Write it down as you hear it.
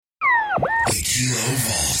Kilo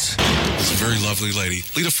Vault. It's a very lovely lady,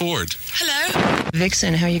 Lita Ford. Hello.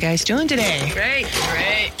 Vixen, how you guys doing today? Great.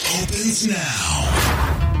 Opens now.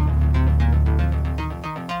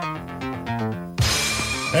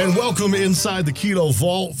 And welcome inside the Kilo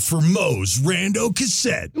Vault for Mo's Rando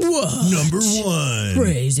Cassette. Whoa. Number 1.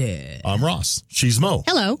 Crazy. I'm Ross. She's Mo.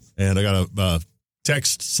 Hello. And I got a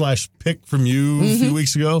text/pic from you a few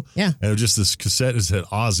weeks ago. Yeah. And it was just this cassette. It said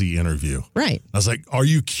Ozzy interview. Right. I was like, are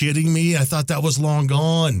you kidding me? I thought that was long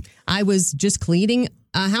gone. I was just cleaning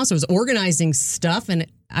a house. I was organizing stuff, and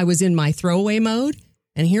I was in my throwaway mode.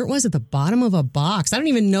 And here it was at the bottom of a box. I don't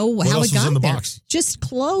even know how else it got was in the there. box? Just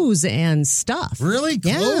clothes and stuff. Really?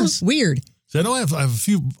 Clothes? Yeah. Weird. So I know I have a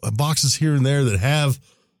few boxes here and there that have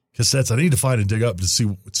cassettes. I need to find and dig up to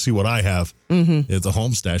see what I have at the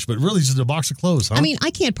home stash. But really, just a box of clothes, huh? I mean,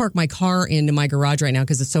 I can't park my car into my garage right now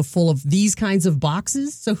because it's so full of these kinds of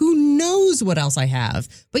boxes. So who knows what else I have?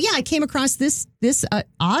 But yeah, I came across this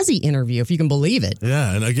Ozzy interview, if you can believe it.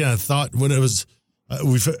 Yeah, and again, I thought when it was,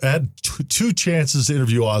 we've had two chances to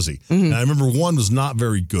interview Ozzy. And I remember one was not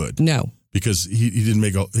very good. No. Because he didn't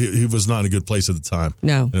make he was not in a good place at the time.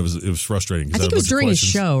 No. And it was frustrating. I think it was during his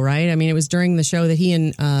show, right? I mean, it was during the show that he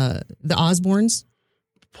and the Osbournes.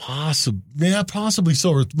 Possibly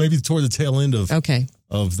so, or maybe toward the tail end of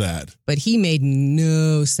that. But he made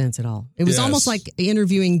no sense at all. It was almost like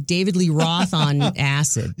interviewing David Lee Roth on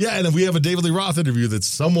acid. Yeah, and we have a David Lee Roth interview that's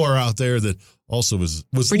somewhere out there that also was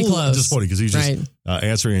pretty close. Disappointing because he's just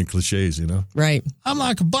answering in cliches, you know? Right. I'm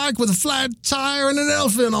like a bike with a flat tire and an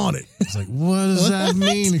elephant on it. It's like, what does that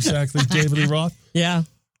mean exactly, David Lee Roth? Yeah.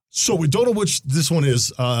 So we don't know which this one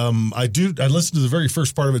is. I listened to the very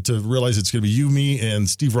first part of it to realize it's going to be you, me, and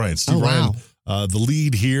Steve Ryan. Ryan, the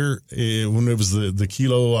lead here when it was the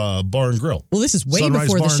Kilo Bar and Grill. Well, this is way Sunrise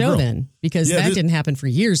before Bar the and show Grill. then, because that didn't happen for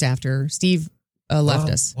years after Steve left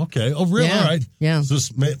us. Okay. Oh, really? Yeah. All right. Yeah. So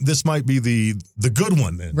this might be the good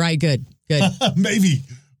one then. Right. Good. Maybe.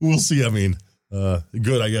 We'll see. I mean,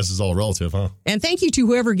 good, I guess, is all relative, huh? And thank you to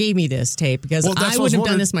whoever gave me this tape, because I wouldn't have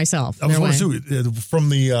done this myself. I was wondering, too, from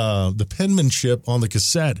the penmanship on the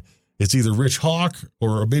cassette, it's either Rich Hawk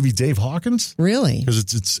or maybe Dave Hawkins. Really? Because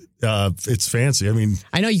it's fancy. I mean,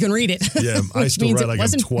 I know you can read it. Yeah, I still write like I'm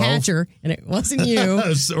 12. It wasn't Patcher, and it wasn't you.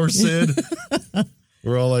 Or Sid.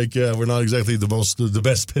 We're all like, we're not exactly the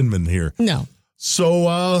best penman here. No. So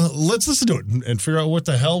let's listen to it and figure out what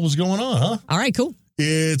the hell was going on, huh? All right, cool.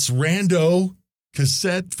 It's Rando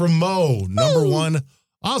Cassette from Mo, number 1.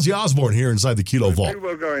 Ozzy Osbourne here inside the Kilo Vault. People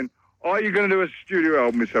are going, are you going to do a studio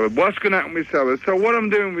album with Sabbath? What's going to happen with Sabbath? So what I'm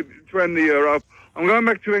doing to end the year off, I'm going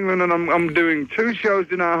back to England and I'm doing 2 shows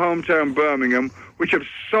in our hometown, Birmingham, which have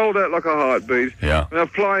sold out like a heartbeat. Yeah. And they're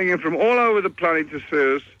flying in from all over the planet to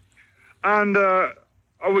see us. And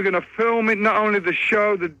we're going to film it, not only the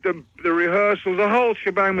show, the rehearsals, the whole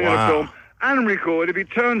shebang we're going to film. And record. If it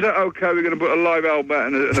turns out okay, we're going to put a live album out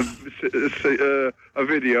and a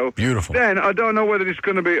video. Beautiful. Then I don't know whether it's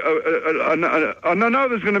going to be. I know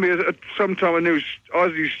there's going to be sometime a new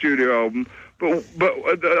Ozzy studio album, but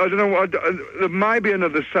I don't know. There might be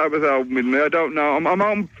another Sabbath album with me. I don't know.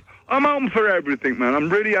 I'm open for everything, man. I'm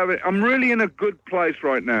really in a good place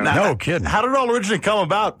right now. No kidding. How did it all originally come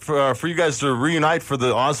about for you guys to reunite for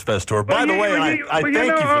the Ozfest tour? By the way, I thank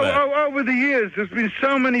you for that. Over the years, there's been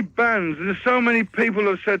so many bands, and there's so many people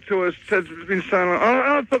have said to us, been saying,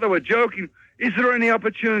 I thought they were joking. Is there any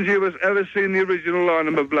opportunity of us ever seeing the original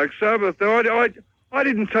lineup of Black Sabbath? I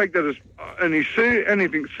didn't take that as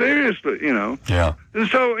anything seriously, you know. Yeah. And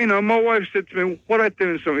so, you know, my wife said to me, what are you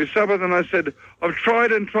doing something with Sabbath? And I said, I've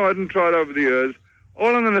tried over the years.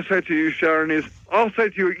 All I'm going to say to you, Sharon, is I'll say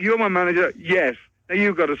to you, you're my manager, yes. Now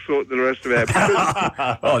you've got to sort the rest of it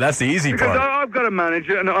out. Oh, that's the easy part. Because I've got a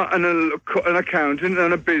manager and an accountant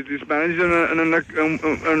and a business manager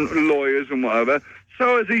and lawyers and whatever.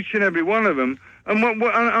 So is each and every one of them. And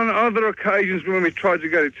on other occasions when we tried to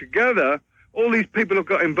get it together, all these people have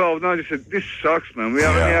got involved, and I just said, this sucks, man. We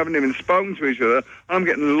haven't even spoken to each other. I'm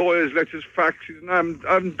getting lawyers' letters, faxes, and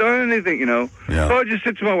I haven't done anything, you know. Yeah. So I just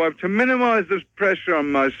said to my wife, to minimise this pressure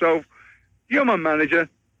on myself, you're my manager,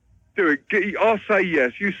 do it. I'll say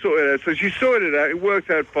yes, you sort it out. So she sorted it out, it worked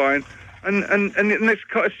out fine, and it's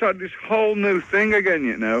started this whole new thing again,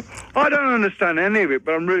 you know. I don't understand any of it,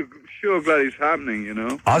 but I'm really sure glad it's happening, you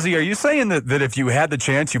know. Ozzy, are you saying that if you had the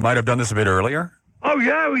chance, you might have done this a bit earlier? Oh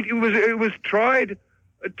yeah, it was tried,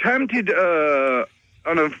 attempted on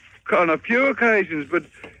a few occasions, but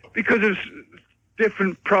because of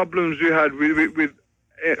different problems we had with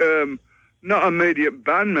not immediate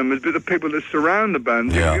band members, but the people that surround the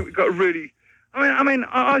band, it got really.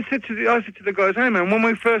 I said to the guys, hey man, when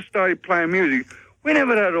we first started playing music, we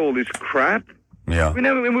never had all this crap. Yeah.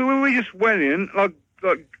 We just went in like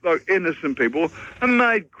innocent people and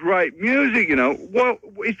made great music, you know. Well,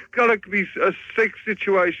 it's got to be a sick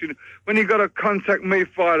situation when you got to contact me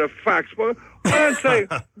via a fax. Well, why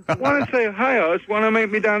don't say, hey, Oz, want to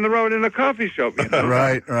meet me down the road in a coffee shop? You know?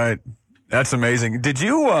 Right. That's amazing. Did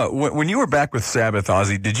you, when you were back with Sabbath,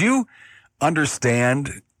 Ozzy, did you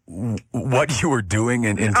understand what you were doing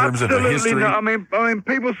in terms of the history? No. I mean,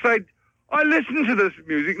 people say, I listen to this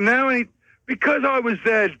music now, and because I was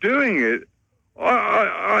there doing it,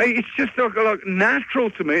 it's just like natural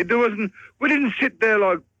to me. We didn't sit there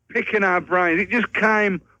like picking our brains. It just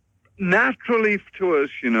came naturally to us,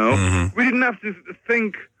 you know. Mm-hmm. We didn't have to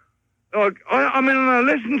think. Like I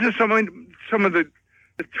listen to some of the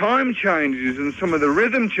time changes and some of the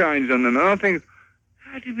rhythm changes on them, and I think,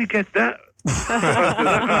 how did we get that?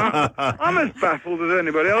 I'm as baffled as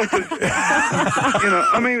anybody else. You know,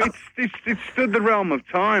 I mean, it stood the realm of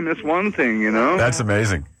time. That's one thing, you know. That's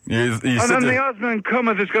amazing. And then the Osbourne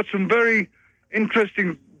Cometh has got some very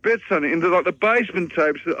interesting bits on it. In the basement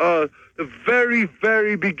tapes that are the very,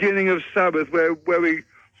 very beginning of Sabbath, where we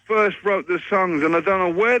first wrote the songs, and I don't know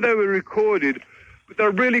where they were recorded, but they're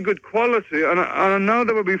really good quality. And I know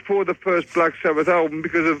they were before the first Black Sabbath album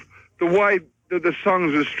because of the way the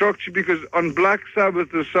songs were structured, because on Black Sabbath,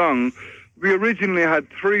 the song, we originally had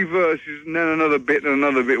 3 verses and then another bit and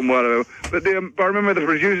another bit and whatever. But I remember the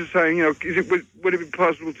producer saying, you know, would it be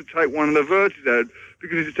possible to take one of the verses out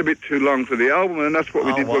because it's a bit too long for the album? And that's what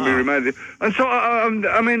we did when we remade it. And so, I've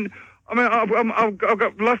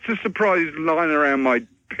got lots of surprises lying around my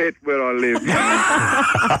pit where I live.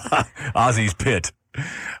 Ozzy's pit.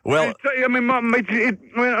 Well, I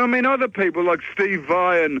mean, other people like Steve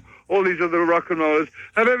Vai and all these other rock and rollers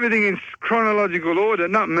have everything in chronological order.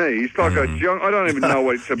 Not me. It's like a junk. I don't even know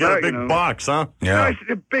what it's about. You got a big box, huh? Yeah. No, it's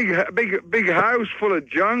a big house full of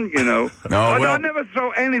junk. You know. I never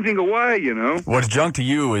throw anything away. You know. What's junk to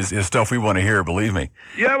you is stuff we want to hear. Believe me.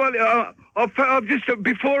 Yeah. Well, I've just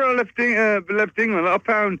before I left England, I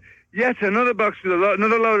found yet another box with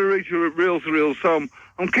another load of real. So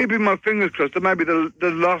I'm keeping my fingers crossed that maybe the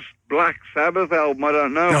lost Black Sabbath album. I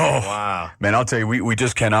don't know. Oh, wow. Man, I'll tell you, we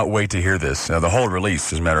just cannot wait to hear this. The whole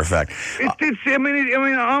release, as a matter of fact. I'm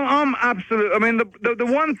absolute. I mean, the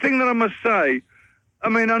one thing that I must say, I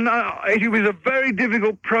mean, it was a very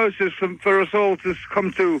difficult process for us all to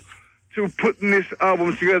come to putting this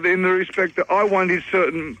album together, in the respect that I wanted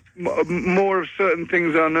more of certain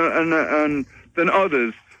things on than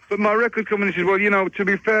others. But my record company said, well, you know, to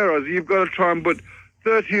be fair, Ozzy, you've got to try and put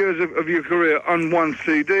 30 years of your career on one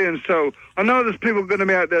CD. And so I know there's people going to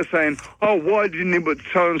be out there saying, oh, why didn't he put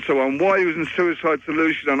so-and-so on? Why wasn't Suicide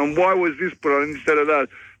Solution on? And why was this put on instead of that?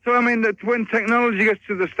 So, I mean, that when technology gets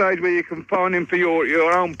to the stage where you can phone in for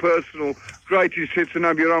your own personal greatest hits and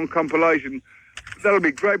have your own compilation, that'll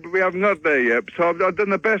be great, but we haven't got there yet. So I've done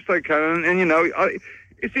the best I can, and you know,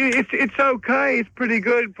 it's okay. It's pretty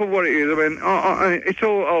good for what it is. I mean, it's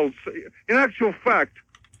all old. In actual fact,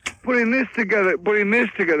 putting this together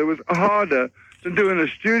was harder than doing a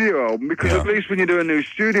studio album, because at least when you do a new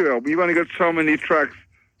studio album, you've only got so many tracks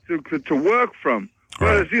to work from.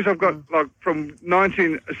 Whereas this, I've got like from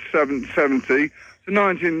 1970 to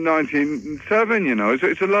 1997, you know.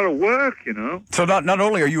 It's a lot of work, you know. So not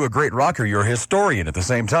only are you a great rocker, you're a historian at the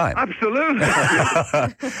same time. Absolutely.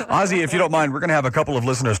 Ozzy, if you don't mind, we're going to have a couple of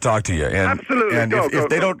listeners talk to you. And, absolutely. And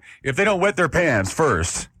if they don't wet their pants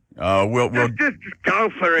first, we'll just go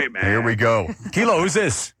for it, man. Here we go. Kilo, who's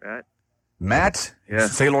this? Matt? Yeah.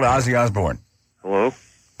 Say hello to Ozzy Osbourne. Hello.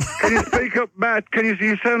 Can you speak up, Matt?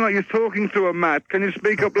 You sound like you're talking to a Matt. Can you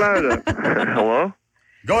speak up louder? Hello?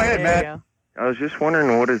 Go ahead, Matt. I was just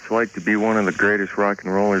wondering what it's like to be one of the greatest rock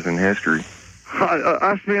and rollers in history.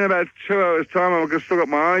 Ask me in about 2 hours' time. I've still got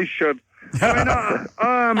my eyes shut.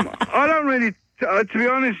 I mean, I don't really, to be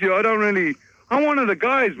honest with you, I'm one of the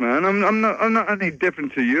guys, man. I'm not any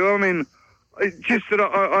different to you. I mean, it's just that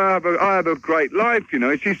I have a great life, you know.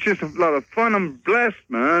 It's just a lot of fun. I'm blessed,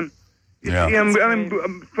 man. Yeah. I mean,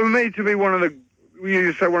 for me to be one of the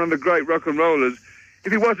great rock and rollers,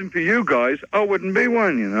 if it wasn't for you guys, I wouldn't be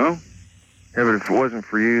one, you know. Yeah, but if it wasn't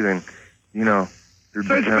for you, then, you know... So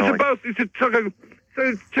it's a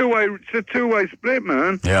two-way split,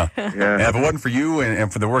 man. Yeah. If it wasn't for you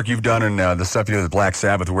and for the work you've done and the stuff you do with Black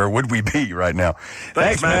Sabbath, where would we be right now?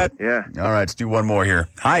 Thanks, Matt. Yeah. All right, let's do one more here.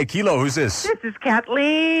 Hi, Kilo, who's this? This is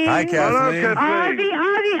Kathleen. Hi, Kathleen. Hello, Kathleen.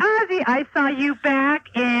 Ozzy. I saw you back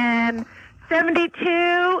in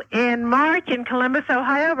 72 in March in Columbus,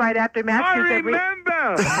 Ohio, right after Masters. I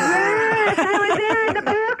remember. Yes, I was there in the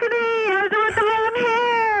balcony. I was the one with the long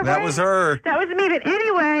hair. That was her. That was me. But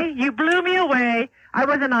anyway, you blew me away. I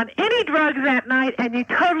wasn't on any drugs that night, and you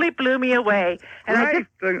totally blew me away. And Right.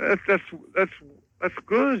 That's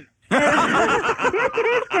good. Yes, it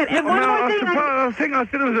is good. And one more thing. I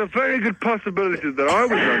think it was a very good possibility that I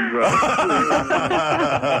was on drugs.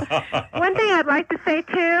 One thing I'd like to say,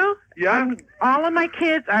 too. Yeah? All of my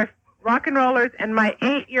kids are rock and rollers, and my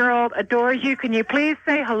 8-year-old adores you. Can you please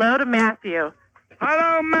say hello to Matthew?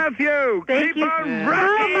 Hello, Matthew. Thank Keep you on so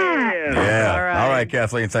rocking. Yeah. All right,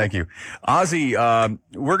 Kathleen. Thank you, Ozzy.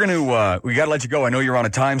 We're gonna we got to let you go. I know you're on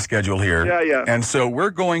a time schedule here. Yeah. And so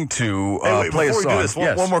we're going to play a before song. we do this,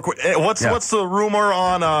 one more quick. What's the rumor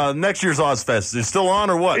on next year's Ozfest? Is it still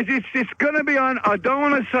on or what? It's going to be on. I don't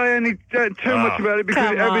want to say too much about it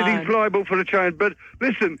because everything's liable for a change. But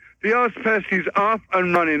listen, the Ozfest is off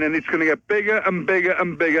and running, and it's going to get bigger and bigger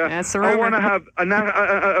and bigger. That's the I rumor. want to have an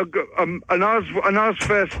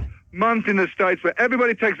Ozfest month in the States where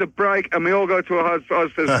everybody takes a break and we all go to a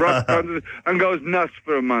Ozfest rock concert and goes nuts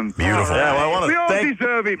for a month. Beautiful. Yeah, well, I want We to all thank.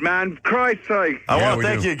 deserve it, man. For Christ's sake. I Yeah, want we to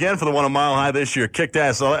thank do. you again for the one on Mile High this year. Kicked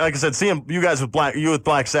ass. So, like I said, seeing you guys with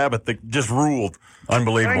Black Sabbath that just ruled.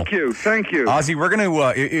 Unbelievable. Thank you. Ozzy, we're going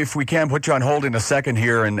to, if we can, put you on hold in a second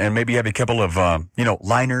here and maybe have a couple of,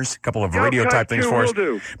 liners, a couple of radio type things for us. Will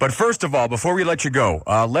do. But first of all, before we let you go,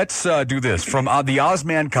 let's do this. From The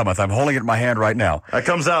Ozman Cometh, I'm holding it in my hand right now. That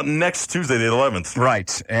comes out next Tuesday, the 11th.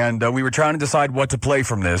 Right. And we were trying to decide what to play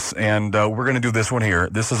from this, and we're going to do this one here.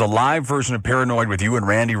 This is a live version of Paranoid with you and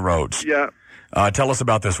Randy Rhoads. Yeah. Tell us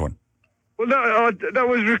about this one. Well, that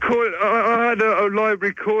was recorded. I had a live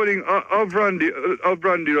recording of Randy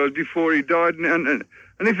Rhoads before he died, and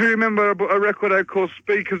if you remember a record I called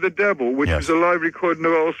 "Speak of the Devil," which was a live recording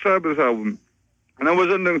of our Sabbath album, and I was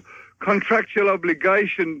under contractual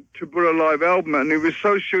obligation to put a live album out, and it was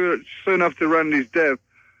so sure soon after Randy's death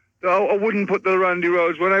that I wouldn't put the Randy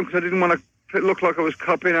Rhoads one out because I didn't want to look like I was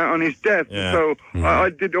copping out on his death. Yeah. So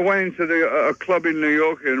I went into a club in New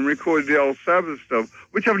York and recorded the old Sabbath stuff,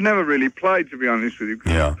 which I've never really played, to be honest with you.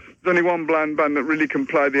 Yeah. There's only one band that really can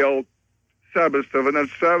play the old Sabbath stuff, and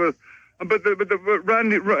that's Sabbath. But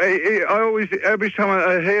Randy, I always, every time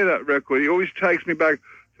I hear that record, he always takes me back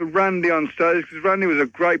to Randy on stage, because Randy was a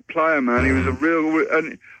great player, man. He was a real,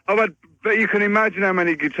 and but you can imagine how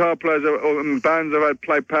many guitar players and bands I've had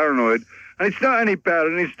play Paranoid. And it's not any better,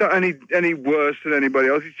 and it's not any worse than anybody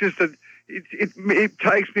else. It's just that it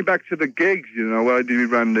takes me back to the gigs, what I did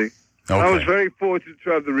with Randy. Okay. I was very fortunate to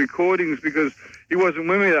have the recordings because he wasn't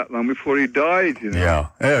with me that long before he died. Yeah,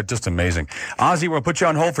 just amazing. Ozzy, we'll put you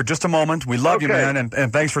on hold for just a moment. We love you, man,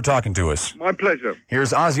 and thanks for talking to us. My pleasure.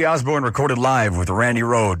 Here's Ozzy Osbourne recorded live with Randy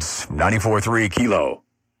Rhoads, 94.3 Kilo.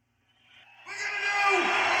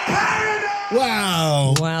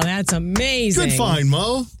 Wow. Wow, that's amazing. Good find,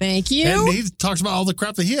 Mo. Thank you. And he talks about all the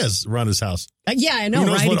crap that he has around his house. Yeah, I know, Who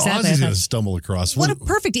knows right? what Exactly. Ozzy's going to stumble across. What a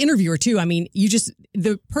perfect interviewer, too. I mean,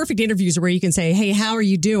 the perfect interviews are where you can say, hey, how are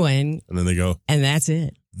you doing? And then they go. And that's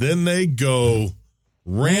it. Then they go.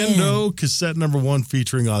 Rando, cassette number 1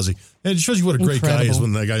 featuring Ozzy. And it shows you what a great guy is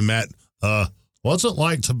when that guy, Matt, what's it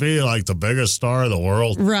like to be like the biggest star of the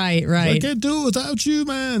world? Right. I can't do it without you,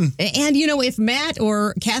 man. And, if Matt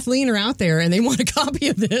or Kathleen are out there and they want a copy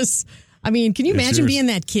of this, I mean, can you imagine being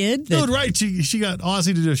that kid? Dude, right. She got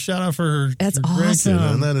Ozzy to do a shout out for her. That's her awesome.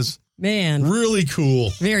 grandkid, and that is really cool.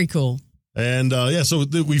 Very cool. And so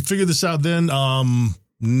we figured this out then.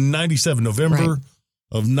 97, November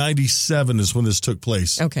of 97 is when this took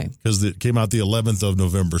place. Okay. Because it came out the 11th of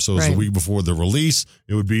November. So it was the week before the release.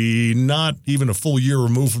 It would be not even a full year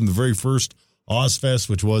removed from the very first Ozfest,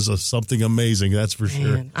 which was something amazing. That's for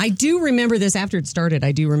sure. I do remember this after it started.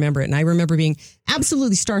 I do remember it. And I remember being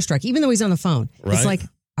absolutely starstruck, even though he's on the phone. Right. It's like,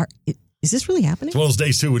 is this really happening? It's one of those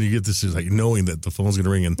days, too, when you get this, is like knowing that the phone's going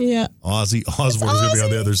to ring and Ozzy Osbourne is going to be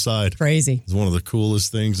on the other side. Crazy. It's one of the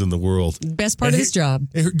coolest things in the world. Best part of this job.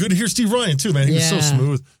 Good to hear Steve Ryan, too, man. He was so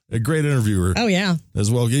smooth. A great interviewer. Oh, yeah.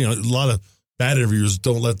 As well. A lot of bad interviewers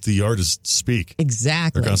don't let the artist speak.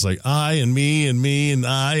 Exactly. They're constantly like, I and me and me and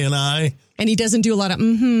I and I. And he doesn't do a lot of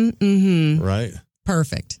Right.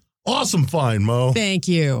 Perfect. Awesome find, Mo. Thank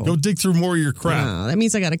you. Go dig through more of your crap. Oh, that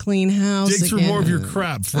means I got a clean house. Dig through more of your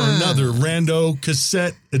crap for another Rando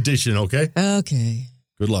cassette edition, okay? Okay.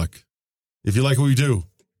 Good luck. If you like what we do,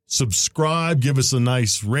 subscribe, give us a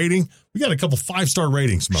nice rating. We got a couple 5-star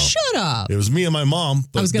ratings, Mo. Shut up. It was me and my mom.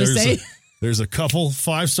 But I was going to say. There's a couple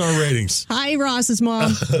 5-star ratings. Hi, Ross's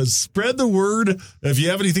mom. Spread the word. If you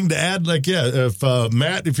have anything to add, if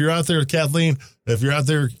Matt, if you're out there, Kathleen, if you're out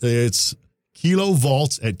there, it's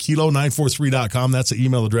kilovaults at kilo943.com. That's the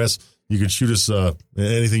email address. You can shoot us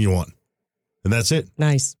anything you want. And that's it.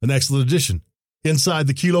 Nice. An excellent edition inside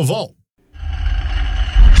the Kilo Vault.